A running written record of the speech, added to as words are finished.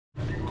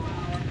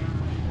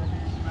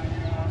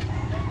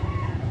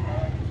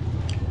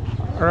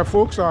Alright,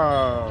 folks.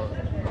 I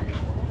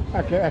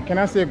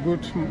cannot say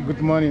good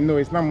morning. No,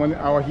 it's not morning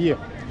hour here.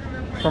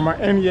 From my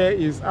end here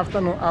is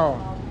afternoon hour.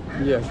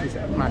 Yes, it's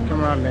my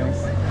camera lens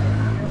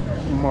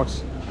much.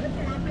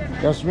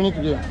 Just raining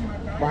today.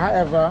 But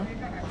however,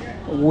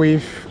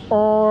 with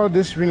all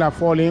this rain are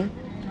falling,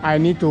 I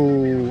need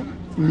to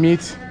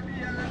meet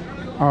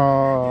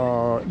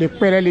the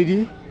Pele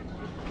lady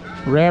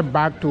right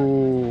back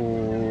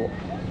to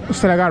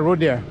Senegal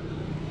Road there.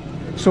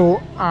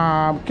 So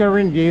I'm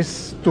carrying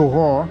this to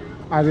her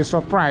as a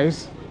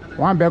surprise.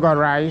 One bag of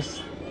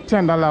rice,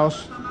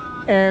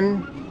 $10,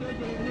 and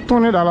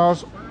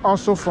 $20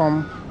 also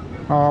from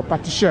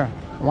Patricia.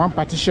 One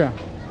Patricia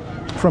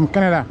from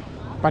Canada.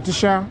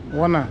 Patricia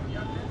Warner.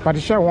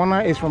 Patricia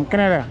Warner is from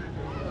Canada.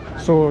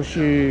 So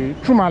she,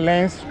 through my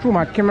lens, through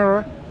my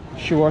camera,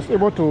 she was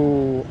able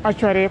to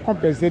actually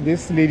compensate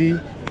this lady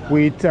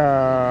with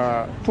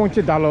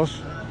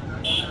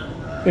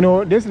 $20. You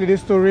know, this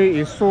lady's story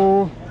is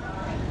so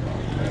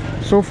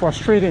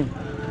frustrating.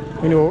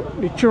 You know,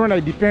 the children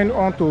that depend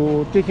on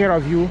to take care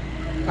of you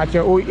at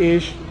your old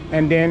age,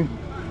 and then,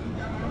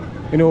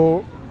 you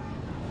know,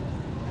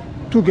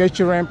 2 girl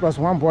children plus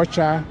 1 boy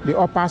child, they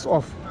all pass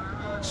off.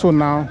 So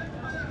now,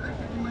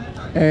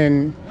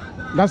 and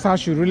that's how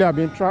she really have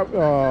been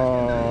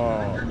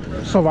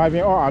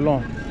surviving all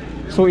along.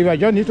 So if I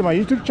just new to my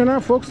YouTube channel,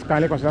 folks,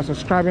 kindly consider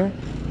subscribing,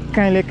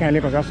 kindly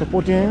consider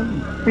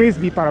supporting. Please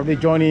be part of the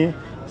journey.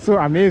 So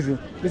amazing.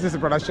 This is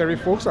Brother Sherry,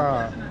 folks.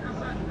 I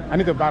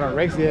need to buy a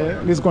Rex here.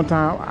 This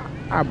time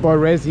I bought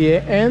Rex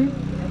here, and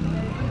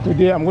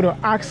today I'm going to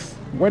ask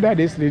whether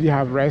this lady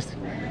have rest.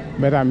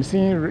 But I'm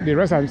seeing the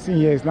rest I'm seeing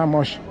here is not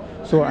much,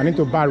 so I need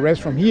to buy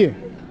rest from here.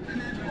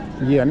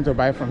 Yeah, I need to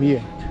buy it from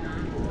here.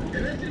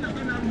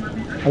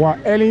 Well,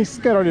 Ellie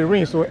scared of the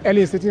rain, so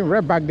Ellie is sitting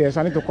right back there,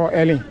 so I need to call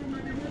Ellie.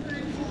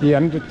 Yeah,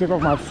 I need to take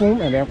off my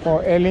phone and then call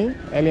Ellie.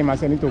 Ellie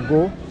must need to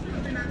go.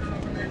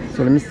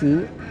 So let me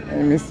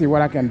see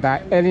what I can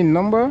dial Ellie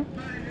number.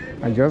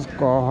 I just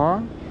call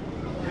her.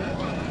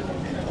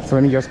 So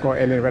let me just call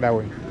Ellen right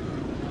away.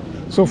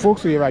 So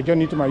folks, if I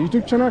join you to my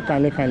YouTube channel,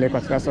 kindly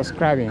consider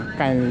subscribing.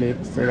 Kindly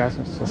consider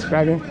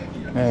subscribing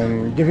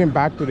and giving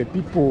back to the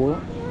people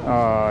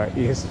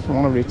is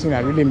one of the things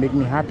that really make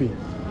me happy.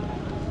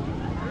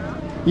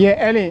 Yeah,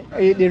 Ellen,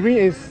 the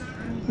ring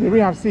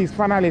have ceased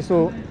finally.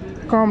 So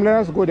come, let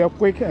us go there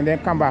quick and then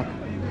come back.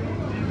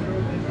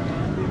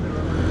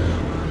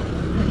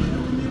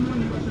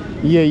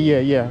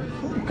 Yeah.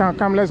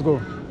 Come, let's go.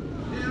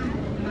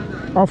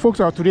 Our folks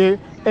are today.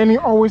 Ellie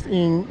always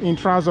in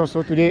trousers,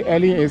 so today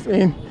Ellie is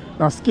in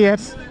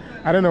skirts.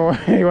 I don't know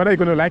whether you're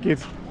gonna like it.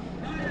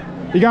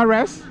 You got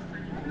rest?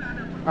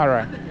 All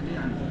right.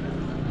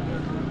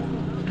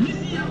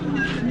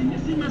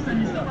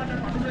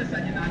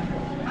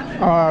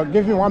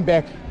 Give me one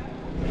bag.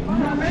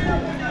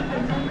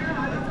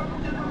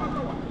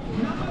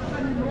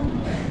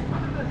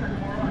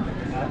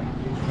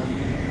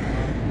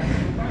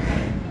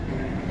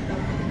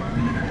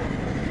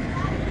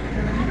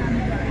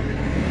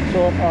 So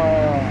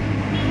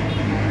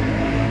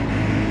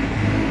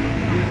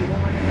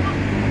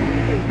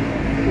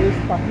is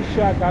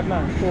Patricia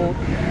Gardner. So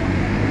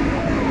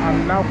I'm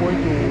now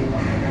going to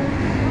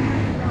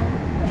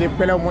the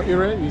Pele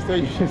area. You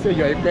say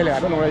you're a Pele. I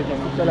don't know whether you can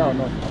be Pele or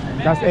not.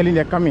 That's Ellie.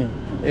 They're coming.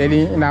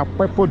 Ellie in a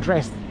purple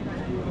dress.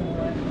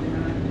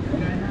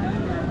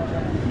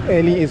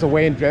 Ellie is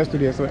wearing dress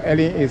today, so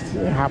Ellie is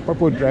in her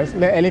purple dress.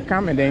 Let Ellie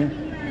come and then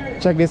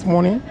check this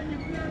morning,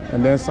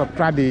 and then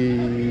subtract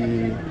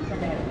the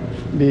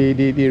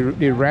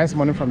rest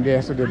money from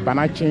there. So the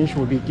banana change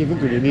will be given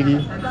to the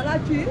lady,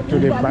 to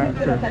the bank.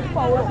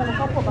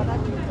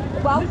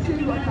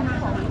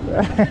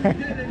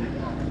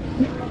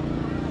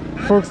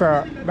 Folks,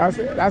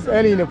 that's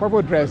Ellie in the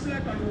purple dress.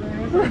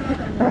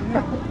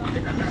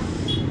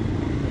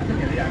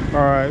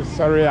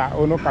 Sorry, I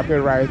owe no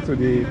copyright to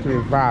the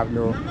verb.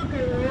 No.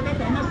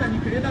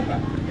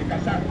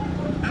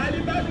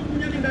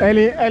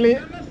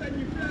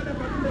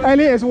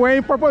 Ellie is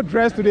wearing purple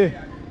dress today.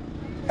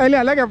 Ellie,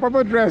 I like a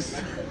purple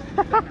dress.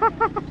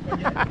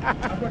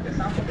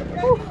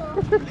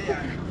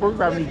 Folks,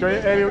 I'm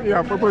enjoying Ellie in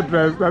a purple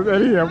dress. That's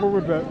Ellie in a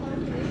purple dress.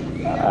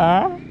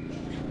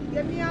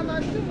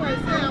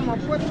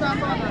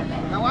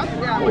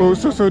 Oh,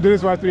 so this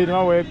is what today.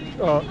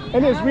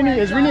 And it's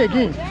raining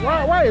again.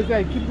 Why is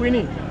that? Keep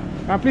raining.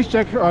 And please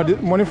check the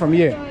money from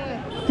here.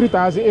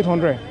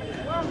 3,800.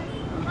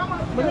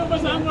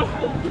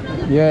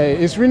 Yeah,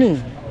 it's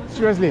raining.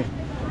 Seriously.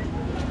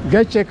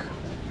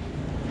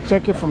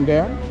 Check it from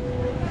there.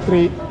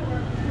 3.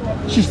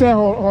 She said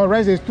her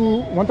rice is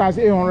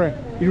 1,800.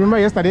 You remember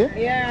yesterday?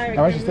 Yeah. That's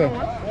what she said.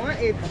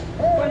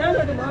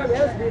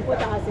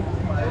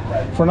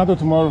 For now to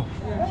tomorrow.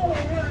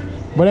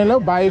 But then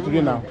let's buy it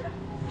today now.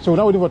 So we're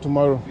not waiting for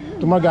tomorrow.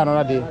 Tomorrow got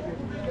another day.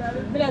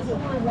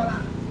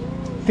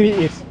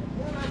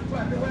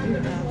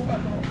 3,800.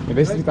 Yeah,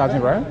 that's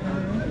 3,000, right?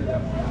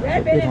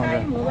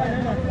 800.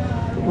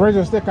 Where's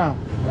your steak count?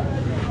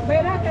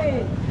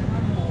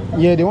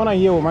 Yeah, the one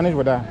here will manage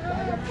with that.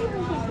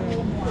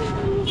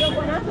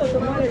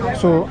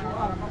 So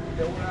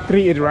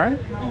 3-8, right?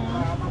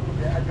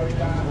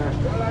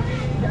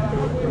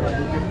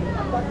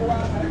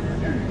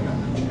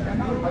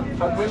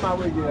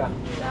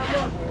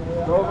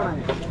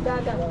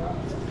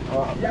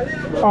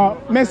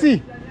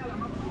 Merci.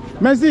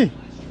 Merci.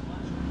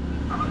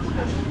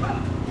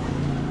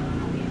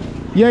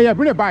 Yeah,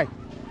 bring it by.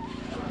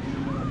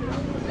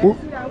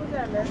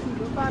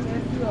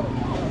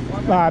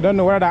 I don't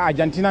know whether that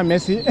Argentina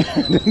Messi.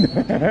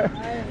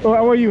 Oh,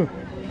 how are you?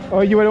 Oh,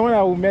 you were the one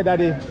that we met that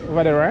day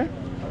over there, right?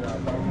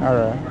 All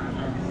right.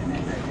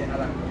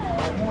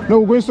 No,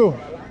 we're going so.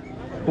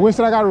 We're going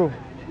to Stragaro.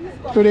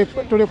 To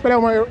the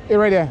Pelham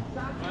area there.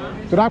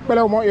 To that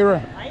Pelham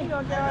area.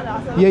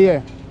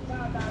 Yeah.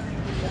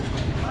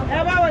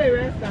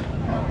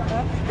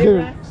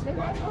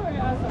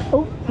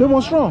 Oh, they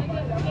were strong.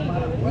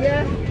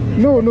 Yeah.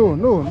 No.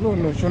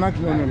 She's not.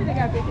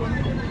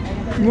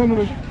 No.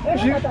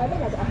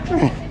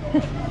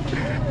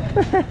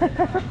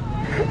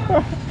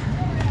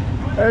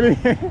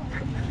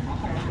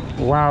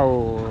 Wow,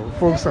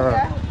 folks.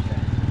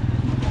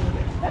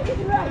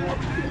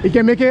 You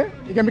can make it.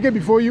 You can make it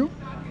before you.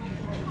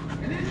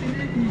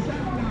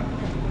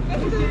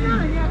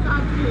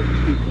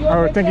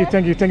 Oh, thank you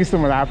so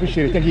much. I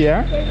appreciate it. Thank you.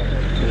 Yeah.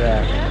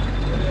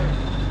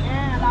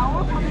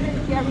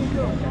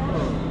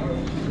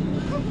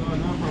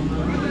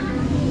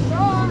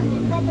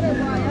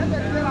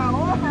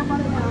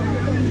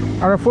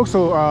 All right, folks.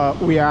 So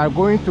we are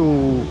going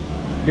to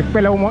the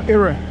Pelham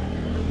area.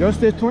 Just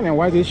stay tuned and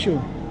watch this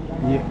show.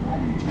 Yeah,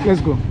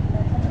 let's go.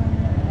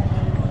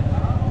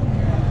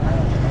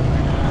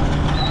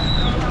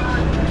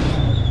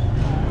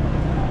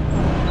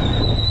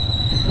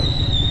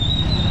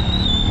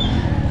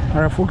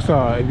 Alright folks,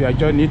 if you are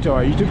just new to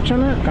our YouTube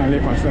channel, kindly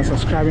consider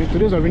subscribing.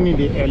 Today's already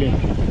the early.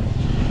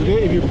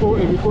 Today if you go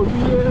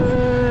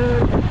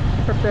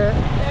pepper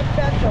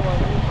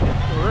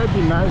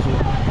already nice.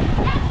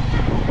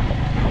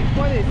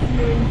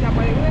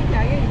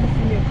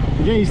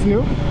 You can't eat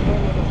snail?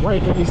 Why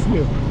you can't eat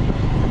snail?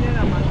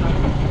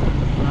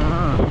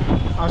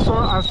 I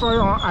saw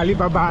on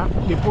Alibaba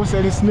they post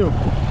selling snail.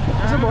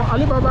 I said, but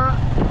Alibaba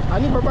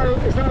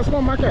is not a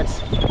small market.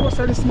 People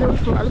selling snail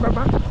to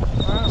Alibaba.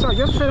 So I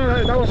just felt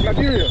like that was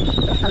Liberia.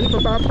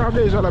 Alibaba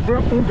probably is all a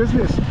own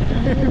business.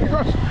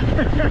 Because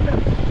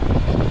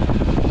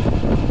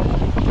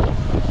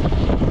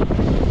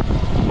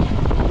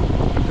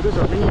it is a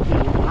mini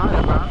thing.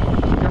 However,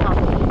 you have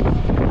to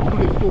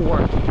put it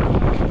forward.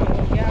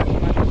 Yeah,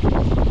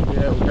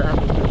 we have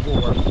to put it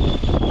forward.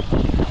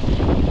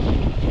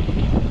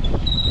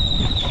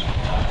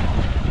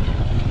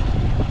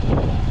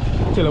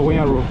 Tell her when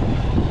you roll.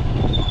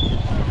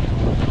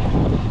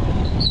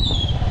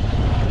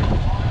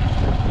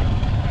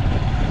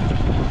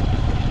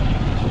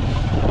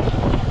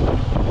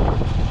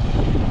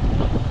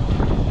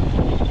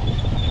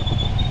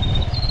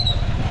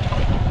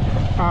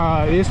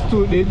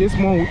 This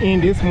month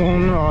in this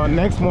month or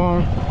next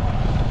month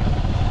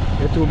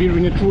it will be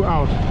raining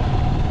throughout.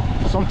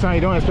 Sometimes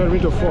you don't expect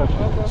rain to fall.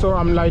 So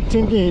I'm like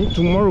thinking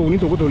tomorrow we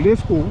need to go to late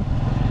school.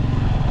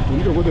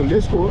 And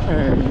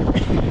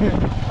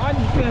all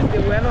depends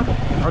the weather.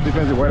 All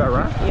depends the weather,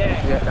 right?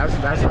 Yeah,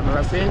 that's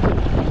another thing.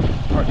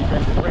 All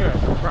depends the weather.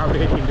 So probably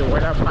if the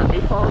weather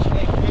permit us,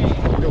 then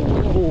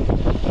we'll go.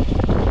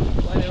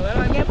 When the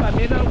weather get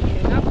permit us,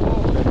 we'll not go.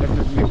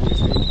 Definitely we'll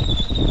stay.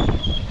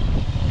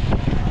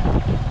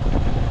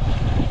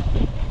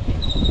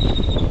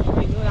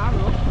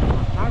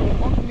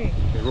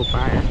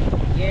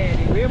 Yeah,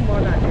 the rain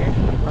more than that.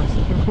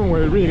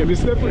 When it rains, it can be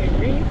slippery.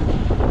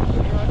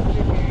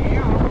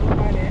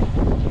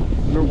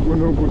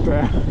 No good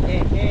there.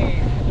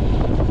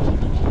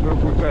 No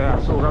good there.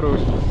 So we got to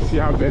see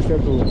how best to.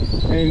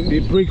 And the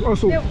brake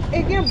also.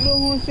 It can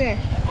blow on say.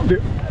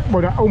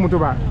 But the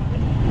motorbike.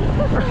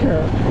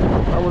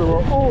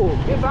 Oh.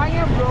 If I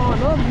get blown,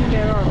 no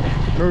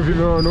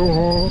video. No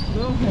home.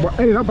 But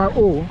it's not by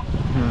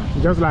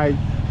just like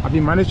I've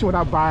been managing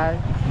without buy.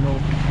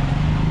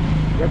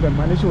 You have been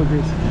managing with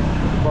this.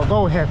 But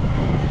go ahead.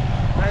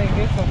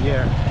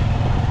 Yeah.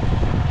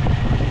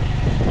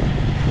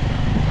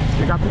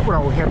 You got people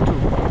that will help too.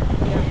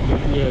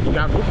 Yeah, you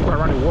got good people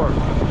around the world.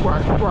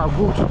 People are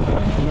good. You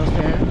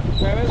understand?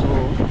 So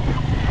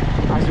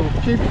as you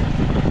keep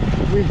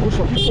doing good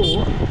for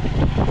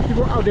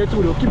people out there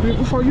too, they'll keep doing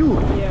good for you.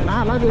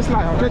 I like this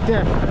life, I'll get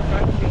there.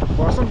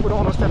 But some people don't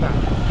understand that.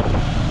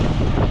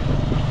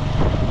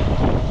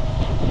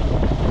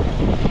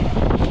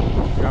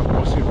 You have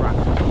bossy rat.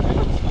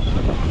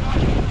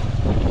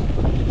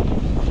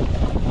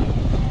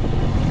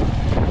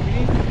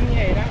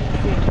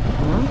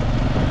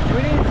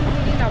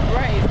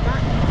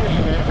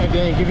 And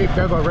then give it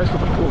back or rest for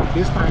people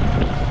this time.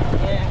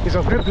 Yeah. It's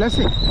a great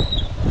blessing.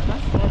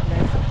 That's a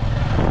blessing.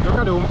 Look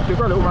at the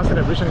woman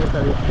celebration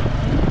yesterday.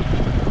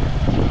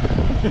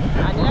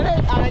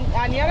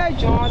 I nearly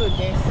joined the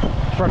dance.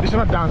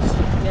 Traditional dance.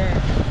 Yeah.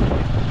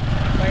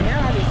 But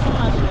now there's so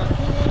much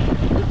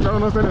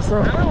don't understand the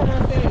song. I don't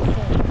understand the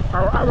song. I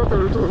will ask her to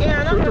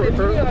Yeah, I don't know the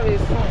meaning of the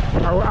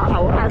song. I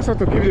will ask her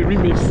to give the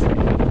remix.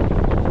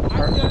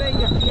 Actually,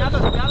 you have to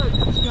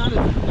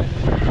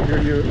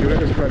You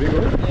let us play,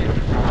 go?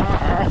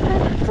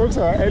 Folks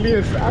are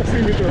Elias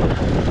asking me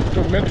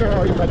to mentor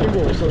her in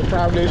Madingo, so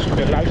probably she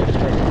should like it.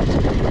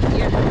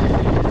 Yeah.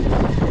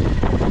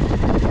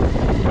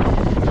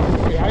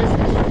 Yeah, I see.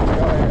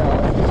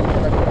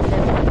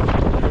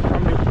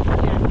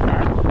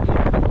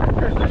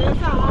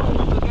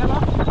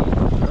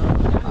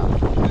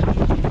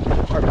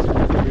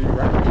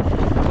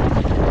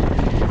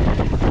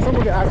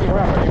 Somebody asked me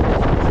what happened.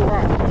 So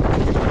what?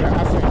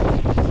 Yeah, ask me.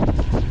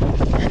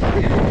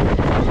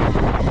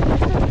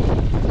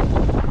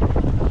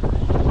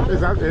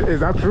 Is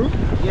that true?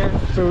 Yeah.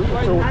 So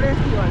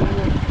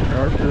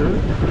okay.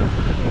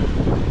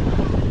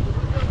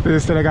 This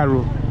is Senegal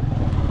Road.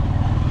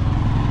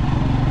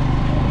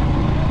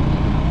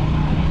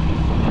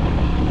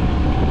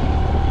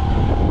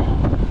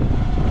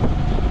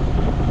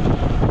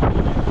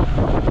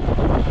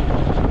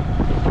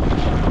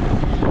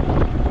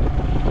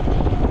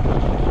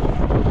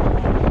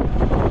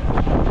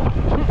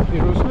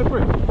 It was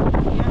slippery.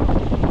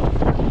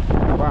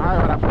 But how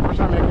are the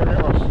professional making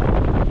us?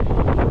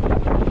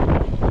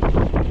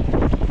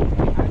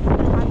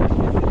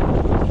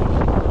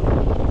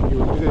 You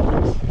will visit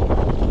this.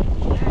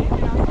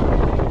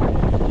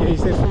 Yeah, he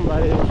said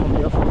somebody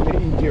from the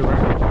India,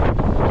 right?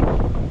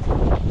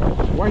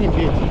 What he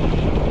did?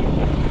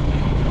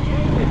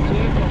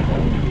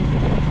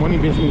 Money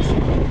business.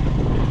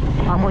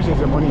 How much is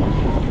the money?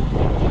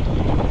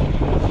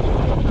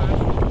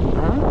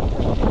 Huh?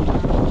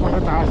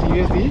 100,000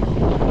 USD?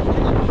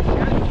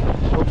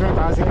 Or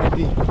 20,000 AD?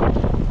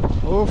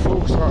 Oh,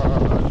 folks,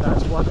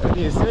 that's what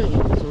Ellie is saying.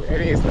 So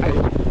Ellie is like,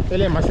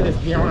 Ellie must say it's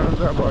beyond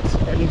another, but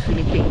Ellie is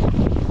feeling pain.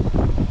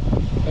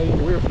 Ellie,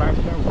 the way back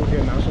can go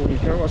there now. So when you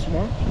carry us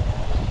more,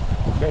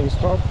 then you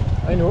stop.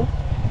 I know.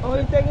 Oh,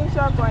 you're taking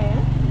shot for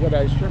him? Yeah,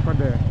 there is straight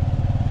there.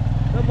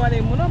 Nobody,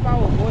 Monoba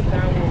will go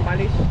down with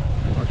Malaysia.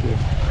 Okay.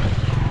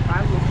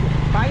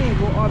 Buying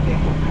go up there.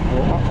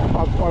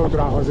 Oh, all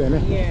the house there,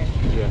 Yeah.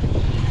 Yeah.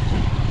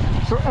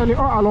 So Ellie,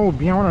 all along will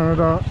be on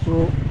another.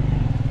 So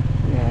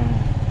yeah.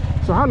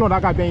 So how long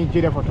that guy been in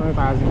jail for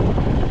 20,000?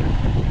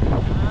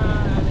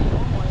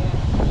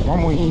 One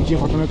more in jail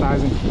for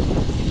 20,000.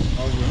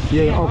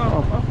 Yeah,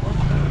 up.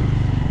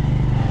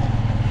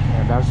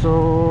 Yeah, that's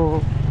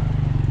so.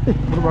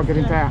 What about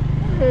getting tired?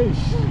 Hey.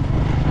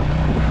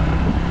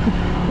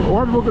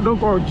 What people don't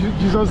call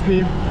Jesus'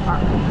 name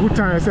good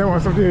time and say when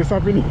something is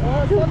happening.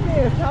 Oh, something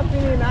is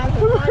happening now.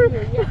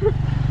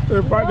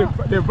 The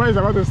boy is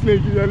about to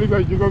slave you, look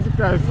like Jesus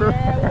Christ. So.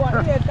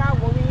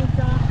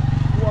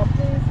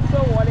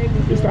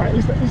 It's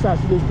a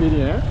serious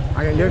building, eh?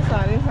 I can get.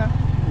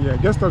 Yeah,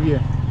 just stop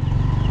here.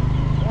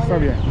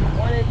 Stop here.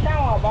 When they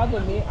tell about the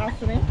main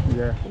accident,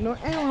 yeah. You know,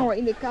 anyone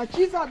in the car,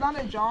 Jesus done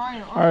a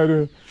join. I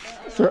do.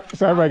 So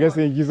everybody gets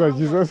saying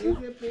Jesus.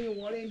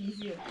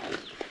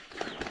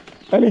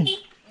 Ellie,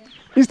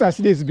 it's a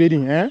serious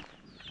building, eh?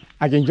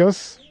 I can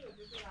just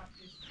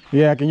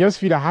feel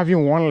like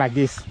having one like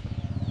this.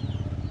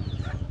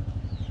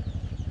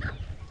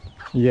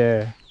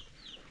 Yeah.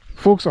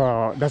 Folks,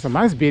 that's a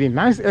nice building,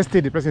 nice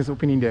estate the person is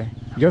opening there.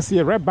 Just see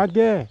it right back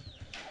there.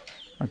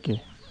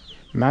 Okay.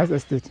 Nice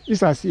estate.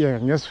 It's a see, I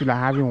can just feel like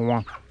having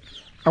one.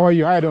 How are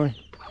you? How are you doing?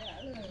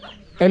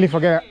 Ellie,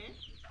 forget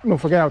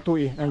how to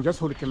eat and just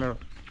hold the camera.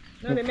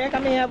 No, they make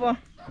me have one.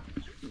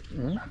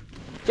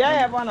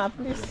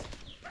 Please.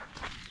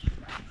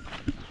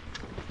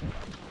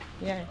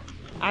 Yeah.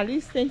 At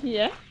least stay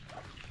here.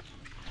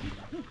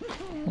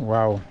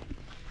 Wow.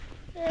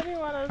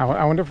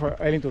 I wonder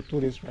for Ellie to do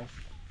this price.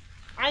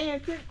 I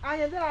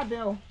did a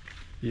bill.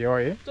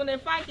 Yeah,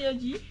 25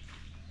 kg.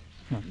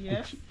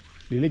 Yes.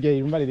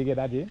 Remember the get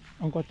that day?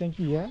 Uncle, thank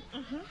you, yeah?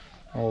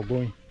 Oh,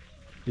 going.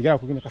 You got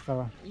cooking the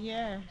cassava?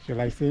 Yeah. Should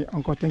I say,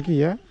 Uncle, thank you,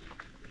 yeah?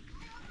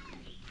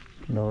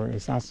 No,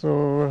 it's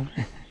also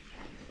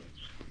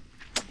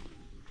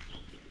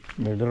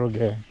the little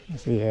girl.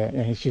 See,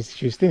 yeah,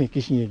 she's still in the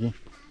kitchen again.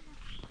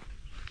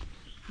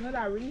 No,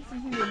 that really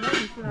season, the more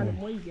you feel, the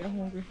more you get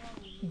hungry.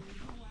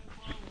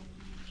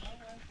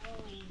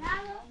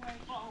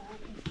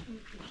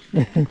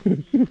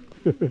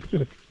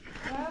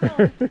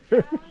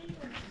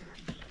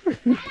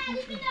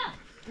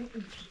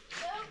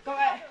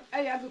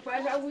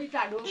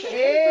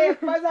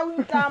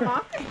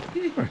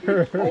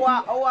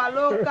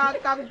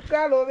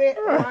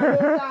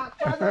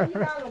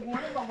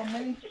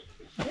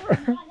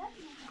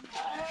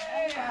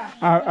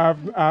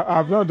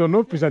 I've not done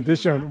no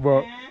presentation,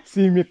 but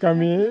see me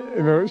coming,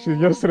 you know, she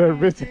just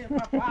celebrating.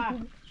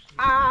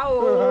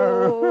 Oh!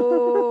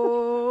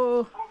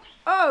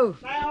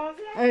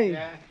 Hey!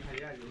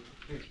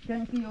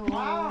 Thank you.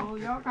 Oh,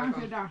 y'all can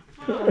sit down.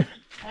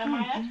 Am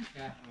I?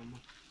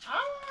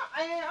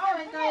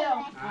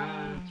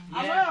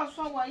 I know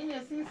someone in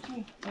the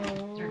school.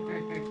 Oh,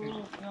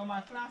 you're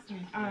my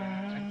classmate. All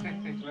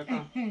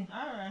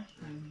right.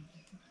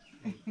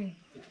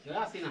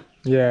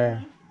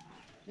 Yeah.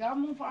 Y'all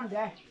move on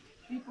there.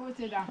 People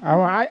say that.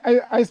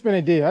 I spend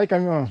a day. I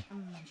come on.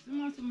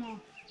 Small.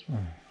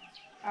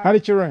 How the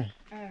children?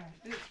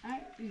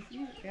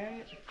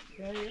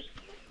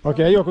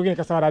 Okay, you're cooking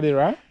cassava that day,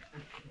 right?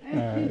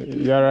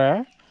 You're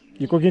right.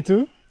 You cooking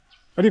too?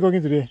 What are you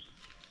cooking today?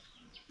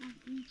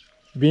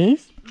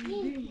 Beans?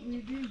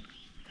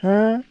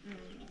 Huh?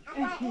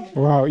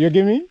 Wow, you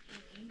give me?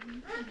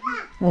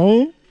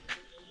 Huh?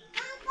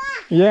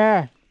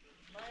 Yeah.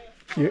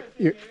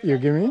 You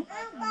give me?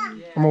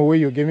 I'm away,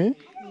 you give me?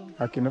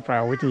 Okay, no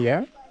problem. Waiting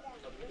here.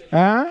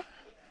 Huh?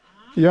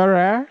 You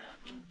alright?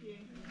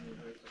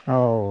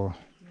 Oh.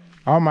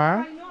 Oh, ma?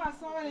 I know I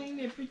saw it in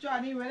the picture.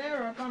 I didn't really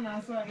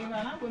recognize it. I'm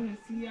not going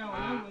to see her.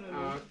 I'm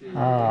going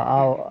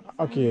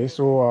to okay,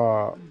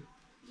 so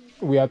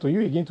we are to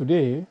you again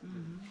today.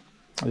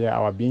 Yeah,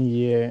 our being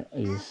here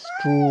is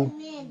true.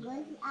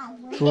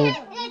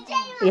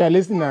 Yeah,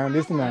 listen now,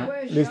 listen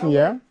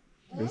here.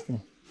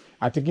 Listen.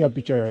 I'm taking a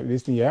picture,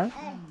 listen here.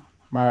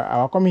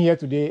 Our coming here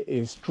today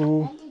is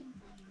through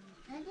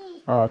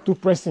two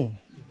person.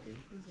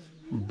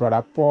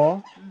 Brother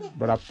Paul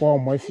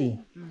Murphy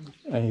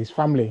and his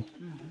family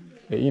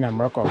in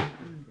America.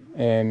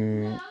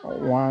 And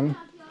one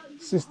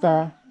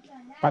sister,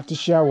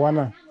 Patricia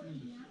Warner.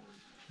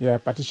 Yeah,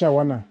 Patricia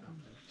Warner.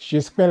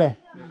 She's Pele.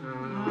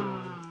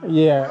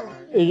 Yeah,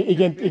 you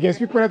can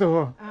speak Pele to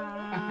her.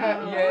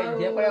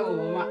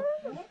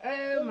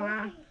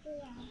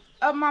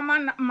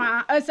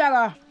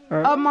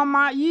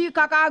 Mama, you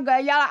kaka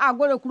yala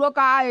agolo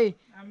kurokai.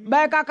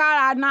 Be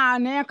kaka na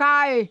ne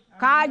kai.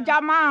 Ka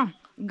jama.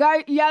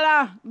 Ga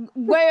yala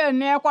gwe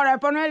ne kore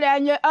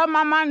ponele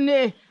mama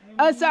ne.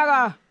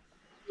 Asara.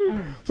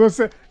 So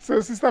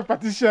Sister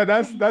Patricia,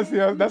 that's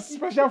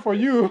special for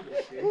you.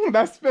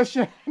 That's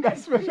special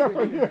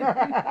for you.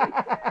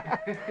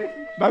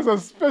 That's a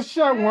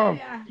special one.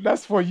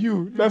 That's for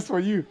you. That's for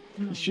you.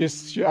 She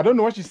I don't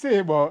know what she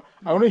say, but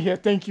I want to hear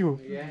thank you.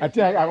 I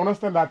think I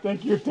understand that.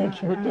 Thank you.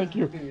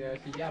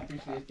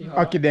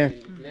 Okay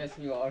then.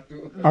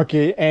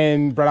 Okay,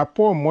 and Brother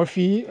Paul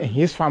Murphy and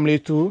his family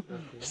too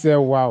say,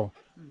 wow,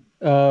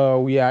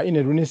 we are in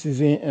a rainy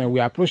season and we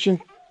are approaching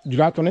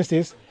July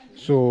 26th.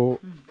 So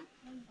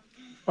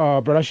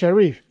Brother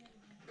Sheriff,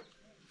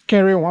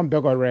 carry one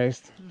bag of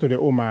rest to the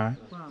Oma.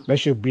 That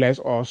should bless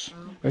us.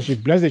 That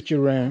should bless the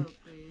children.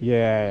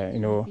 Yeah, you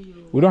know,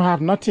 we don't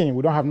have nothing,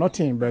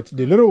 but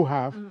the little we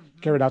have,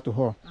 carry that to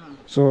her.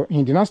 So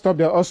he did not stop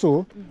there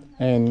also,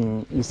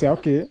 and he said,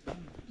 okay,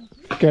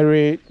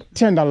 carry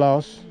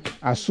 $10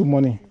 as soup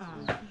money.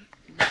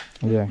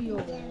 Yeah.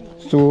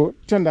 So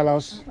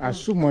 $10 as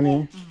soup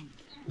money.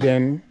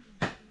 Then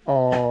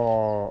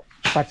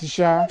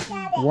Patricia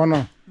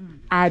wanna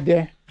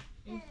add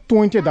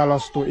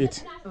 $20 to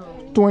it.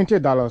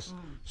 $20.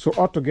 So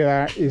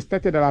altogether is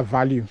 $30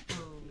 value.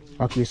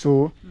 Okay,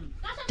 so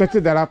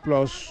 $30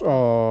 plus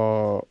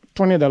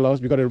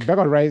 $20 because the bag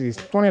of rice is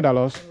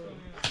 $20.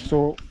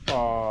 So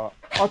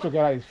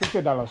altogether is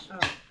 $50.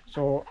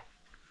 So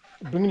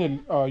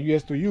bringing the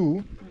US to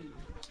you,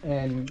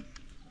 and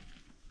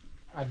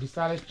I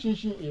decided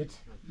changing it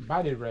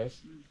by the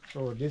rest.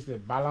 So this is the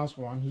balanced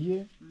one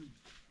here.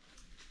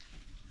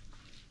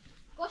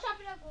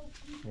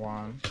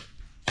 1,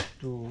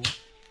 2,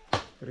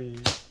 3,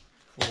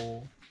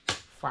 4,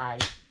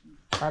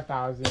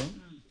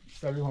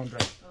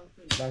 5,700.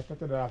 That's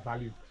 $30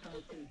 value.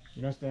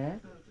 You understand?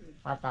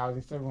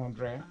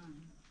 5,700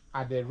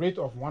 at the rate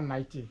of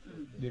 190.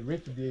 The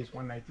rate today is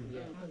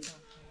 190.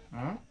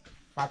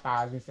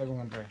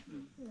 5,700.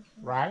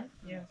 Right?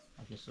 Yes.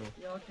 Okay, so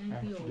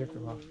give to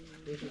her.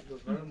 Thank you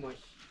very much.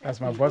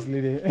 That's my boss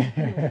lady.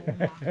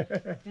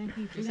 Thank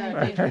you.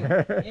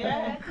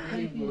 Yeah,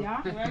 thank you.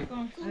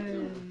 Welcome.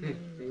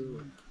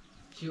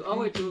 She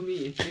always told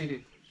me,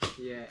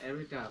 yeah,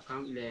 every time I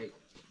come, like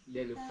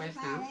the first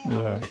time,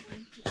 Yeah.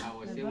 I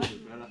was able to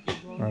brother.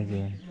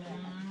 Okay.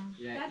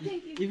 Yeah,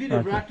 even the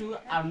brother too,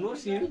 I've not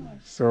seen.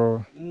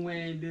 So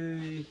When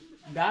the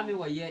Dami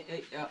was here,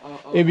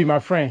 it be my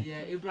friend.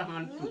 yeah,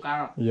 Abraham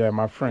Tukara. Yeah,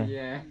 my friend.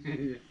 Yeah.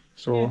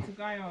 So To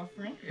guy your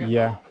friend.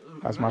 yeah,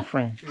 that's my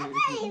friend.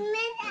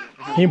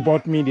 He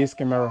bought me this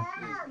camera.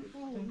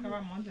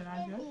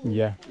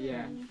 Yeah,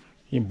 Yeah.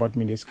 he bought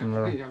me this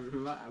camera.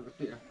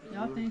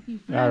 Y'all thank you.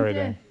 All right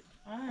then.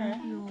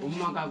 Alright. You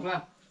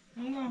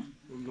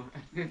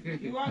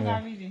want to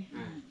read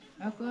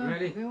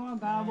Ready?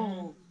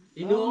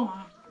 You know,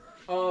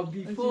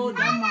 before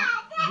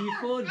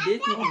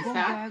this thing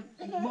start,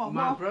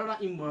 my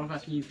brother-in-law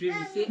was in dream.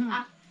 Say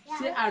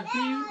I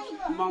dream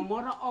my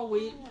mother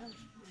always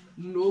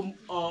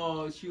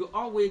she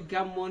always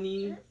got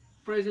money,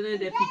 president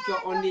the picture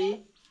on the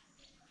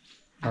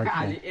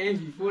at the end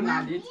before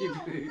now they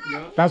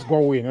That's God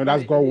way, no,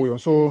 that's God way.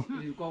 So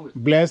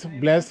bless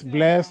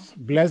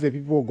the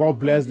people. God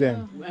bless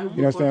them.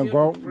 You understand?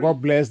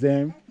 God bless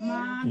them.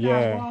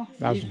 Yeah,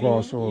 that's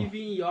God. So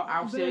even your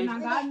absence,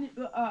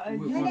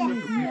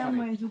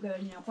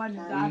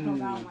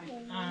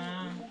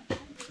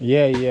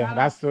 yeah,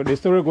 that's the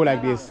story go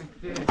like this.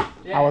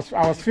 I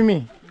was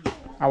filming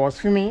I was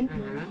filming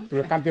to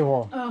the Kante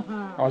Hall.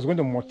 I was going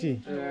to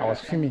Moti. I was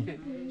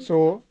filming.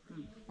 So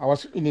I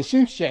was in the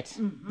same shirt.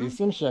 The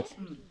same shirt.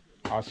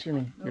 I was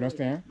filming. You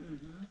understand?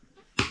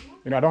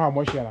 You know, I don't have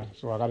much shirt,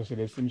 so I got to say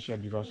the same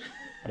shirt because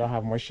I don't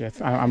have much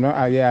shirt. I'm not.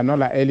 I'm not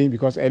like Ellen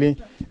because Ellen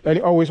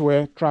always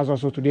wear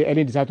trousers. So today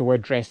Ellen decided to wear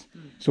dress.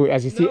 So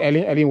as you see,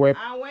 Ellen wear.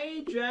 I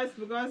wear dress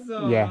because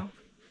yeah.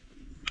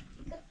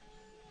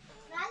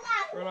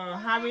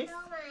 Harris.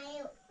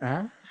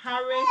 Huh?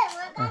 Harris.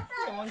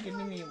 Someone give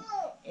me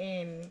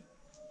in.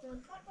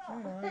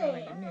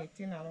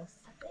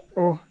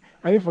 Oh,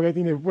 I didn't forget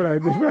the people.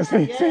 I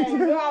saying.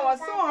 No, I was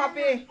so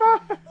happy.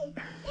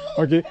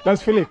 Okay,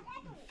 that's Philip.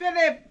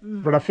 Philip.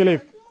 Brother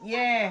Philip.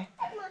 Yeah.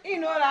 You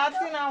know that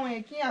thing now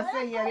when Kia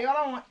say yeah, they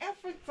all want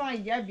every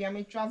time yeah be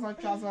me trouser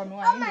no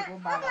I need to go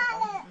back.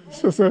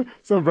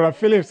 So Brother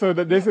Philip, so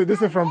this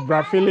is from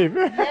Brother Philip.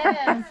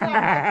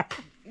 Yeah.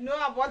 No,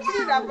 about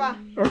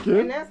it. Okay.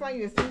 And next time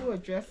you see your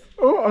dress.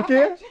 Oh,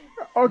 okay.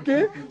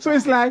 Okay. So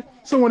it's like,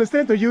 so when it's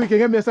sent to you, you can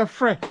get me a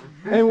friend.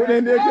 And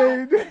then they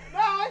no,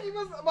 he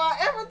was about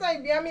every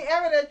time behind me,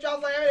 every day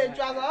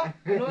trouser.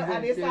 You know,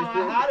 at this time I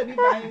had to be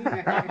buying.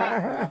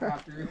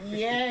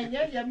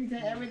 Yeah, me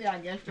say every day I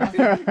get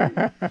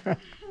trouser.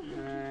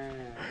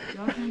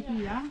 Thank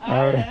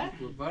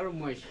you very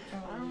much.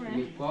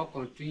 May God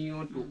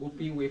continue to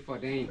open way for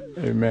them.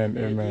 Amen.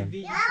 Even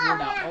you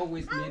that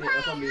always made it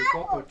effort, may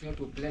God continue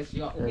to bless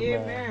you.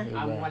 Amen.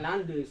 I'm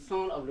Malan, the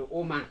son of the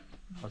old man.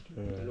 Okay.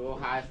 You know,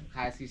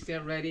 has he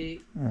said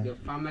ready, the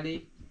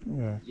family,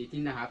 the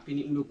thing that happened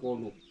in the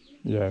corner.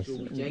 Yes. So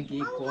we just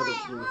give God the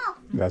glory.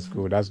 That's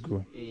good. That's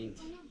good. And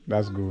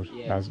that's good.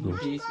 Yeah, that's good.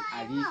 This,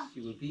 at least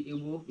you will be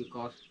able,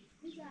 because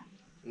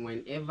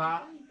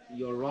whenever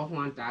your loved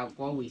one that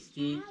God will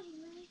still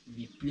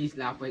be pleased,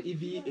 like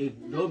if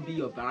it don't be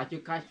your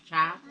biological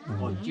child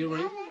or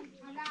children,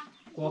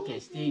 God can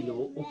still, you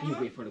know, open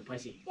way for the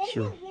person.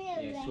 Sure.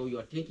 Yeah, so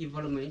you're thanking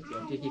for the money,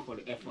 you're thanking for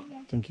the effort.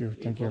 Thank you.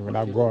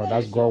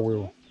 That's God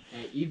will.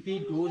 And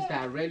even those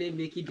that really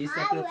make it this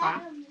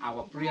sacrifice,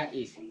 our prayer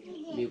is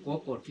may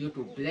God continue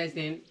to bless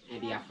them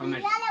and their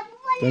family.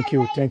 Thank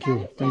you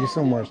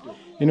so much.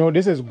 You know,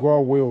 this is God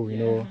will, you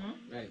know.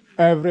 Right.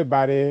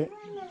 Everybody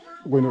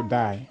going to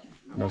die.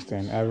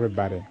 Understand?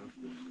 Everybody.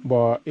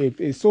 But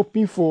it's so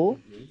painful,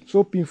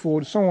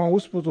 someone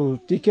who's supposed to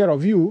take care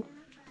of you,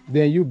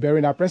 then you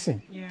bury that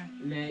person. Yeah.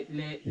 Let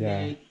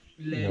me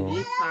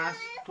pass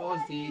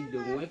Thursday, the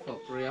went for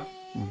prayer,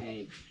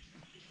 and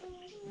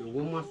the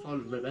woman saw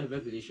the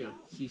revelation.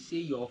 She said,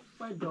 your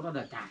first daughter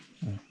that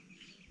died.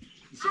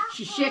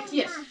 She shed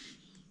tears.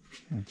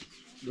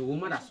 The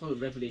woman that saw the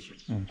revelation,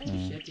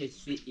 she shed tears.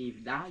 She said,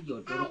 if that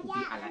your daughter could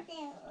be alive,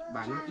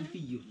 but not if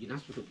you're not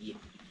supposed to be here.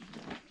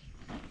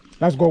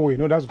 That's God way.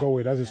 No, that's God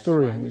way. That's a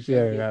story.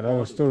 Yeah,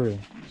 that's a story.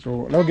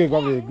 So let's give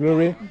God the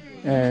glory,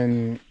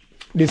 and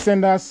the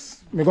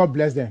senders, may God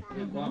bless them.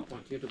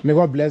 May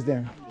God bless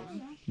them,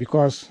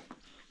 because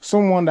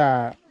someone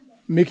that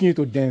making you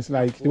to dance,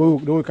 like the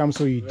way it comes,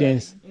 so you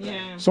dance.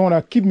 Yeah. Someone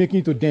that keep making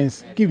you to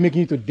dance,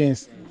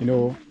 you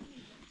know.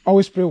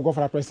 Always pray with God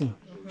for that person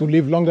to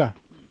live longer.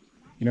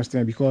 You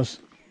understand? Because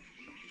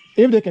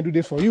if they can do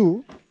this for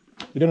you,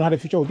 you don't know how the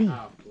future will be. You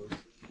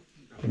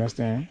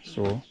understand?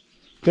 So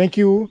thank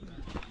you.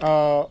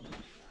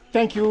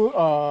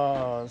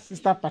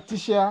 Sister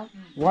Patricia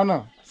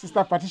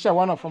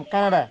Warner from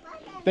Canada.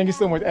 Thank you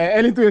so much.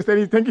 Ellen too is telling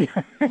you, thank you.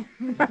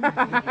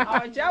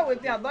 I was just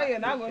waiting. I thought you're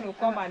not going to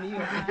come and eat. No,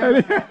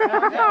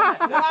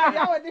 I'm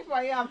just waiting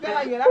for you. I feel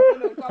like you're not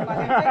going to come and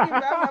eat. Thank you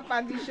very much,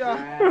 Patricia.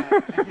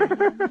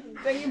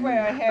 Thank you for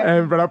your help.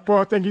 And Brother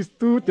Paul, thank you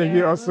too. Thank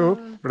you also.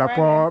 Brother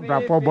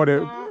Paul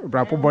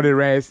body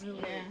rest.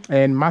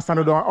 And Master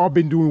No all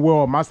been doing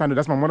well. Master No,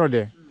 that's my mother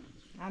there.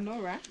 I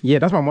know, right? Yeah,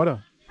 that's my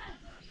mother.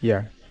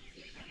 Yeah.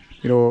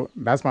 You know,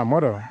 that's my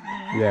mother.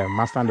 Yeah,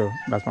 Master No,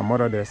 that's my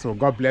mother there. So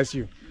God bless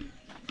you.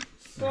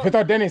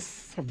 Peter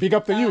Dennis, big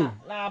up to you.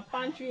 La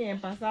pantry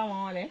and pass that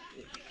one there.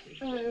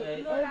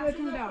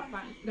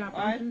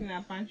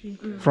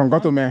 From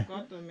Gotome.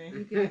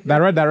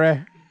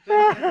 Direct.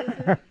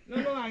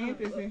 No, I ain't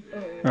to say.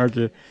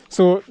 Okay.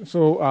 So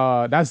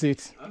that's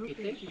it.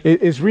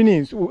 It's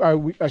raining. So,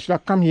 I should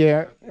have come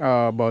here,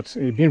 but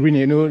it's been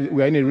raining. You know,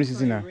 we are in a rainy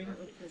season now.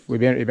 It's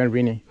been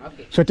raining.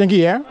 So thank you,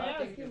 yeah?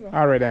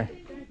 All right then.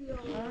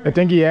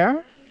 Thank you,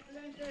 yeah?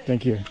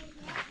 Thank you.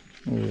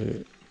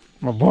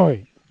 My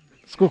boy.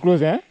 School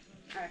closed, eh?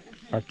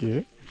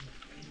 Okay.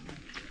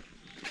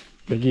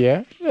 Thank you,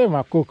 yeah? Hey,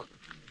 my cook.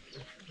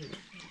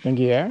 Thank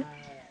you, yeah?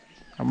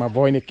 And my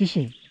boy in the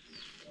kitchen.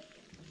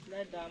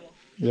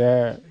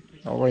 Yeah.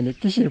 My boy in the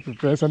kitchen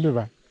prepare something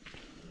back.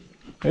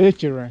 Hey,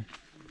 children.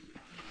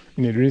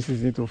 In the rain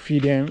season to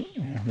feed them,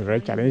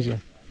 very challenging.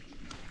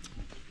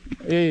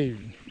 Hey,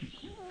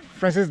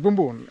 Francis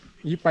Bumbo,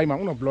 he buy my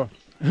own block.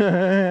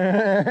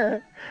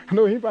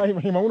 No, he buy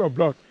my own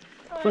block.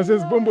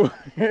 Francis Bumbo.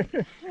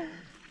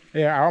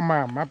 Yeah,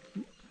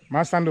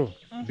 my Sando,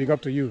 big up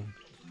to you.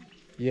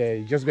 Yeah,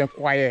 you just been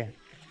quiet.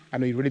 I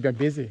know you really been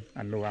busy.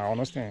 I know, I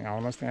understand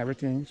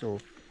everything. So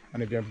I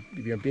know you've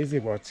been busy,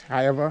 but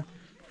however,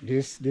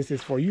 This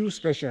is for you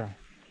special.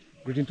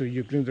 Greeting to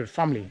you, greeting to the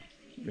family.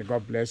 May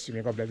God bless you.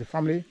 May God bless the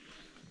family.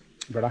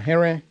 Brother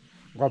Henry,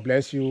 God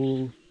bless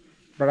you.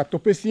 Brother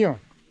Topesian.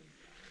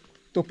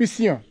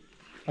 Topesian.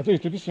 I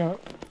told you Topesian.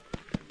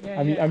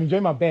 I'm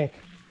enjoying my bag.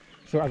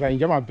 So as I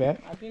enjoy my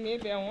bag. I think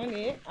maybe one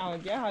day I'll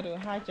get her to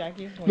hijack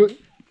it for Look, you.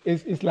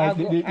 it's like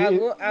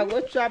I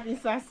go trap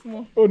inside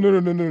small. Oh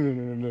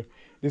no.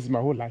 This is my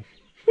whole life.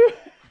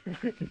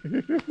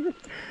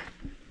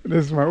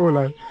 This is my whole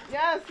life.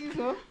 Yeah, see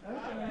so.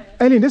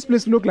 Ellie, this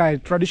place look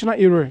like traditional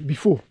era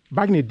before.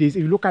 Back in the days,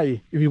 if you look at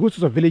it, if you go to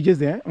some villages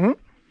there,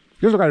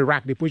 just look at the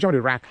rack, the position of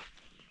the rack.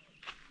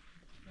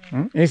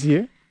 You see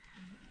it?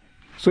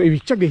 So if you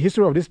check the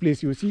history of this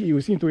place, you will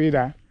see into it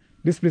that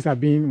this place has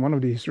been one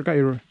of the historical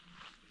era.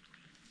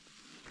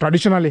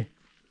 Traditionally.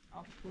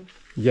 Of course.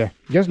 Yeah.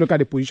 Just look at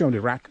the position of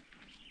the rack.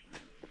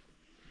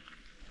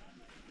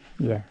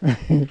 Yeah.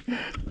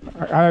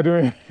 How are you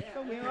doing?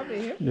 So we up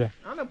here? Yeah.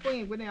 I'm not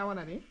putting when I want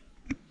to do.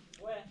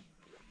 Where?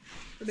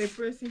 To the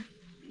person.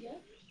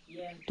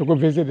 Yeah. To go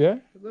visit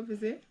there? To go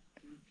visit?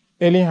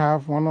 Ellie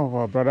have one of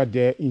our brother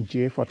there in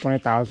jail for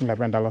 $20,000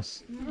 Liberian.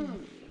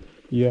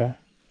 Yeah.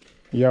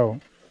 Yo.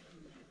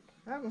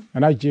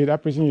 And that jail,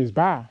 that person is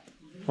bad.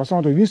 For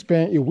someone to even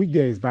spend a week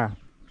there is bad.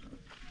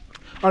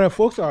 Alright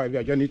folks, if you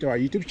are joining to our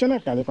YouTube channel,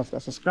 can you consider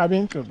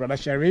subscribing to Brother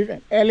Sharif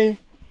and Ellie.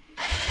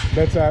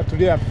 But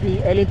today I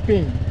feel Ellie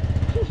Ping.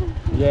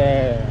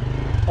 Yeah.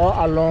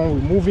 All along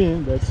we're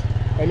moving, but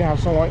Ellie have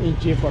someone in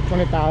jail for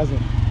 20,000.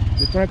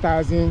 The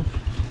 20,000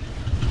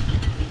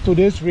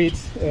 today's rate,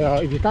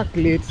 if you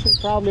calculate,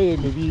 probably it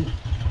may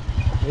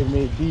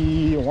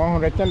be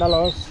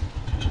 $110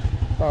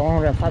 or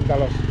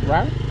 $105,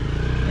 right?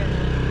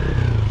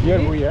 Yeah,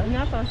 yeah.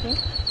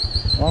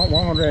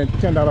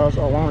 $110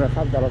 or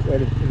 $105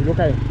 Ellie. If you look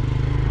at it,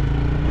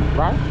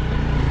 right?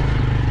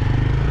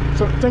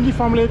 So thank you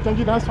family, thank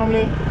you dance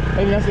family.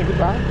 Any else say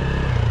goodbye?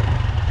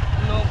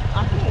 No,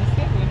 I think it's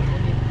safe when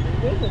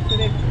it's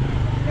safe.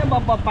 Yeah,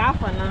 but bye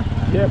for now.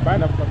 Yeah, bye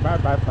for now.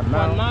 For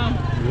now.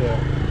 Yeah.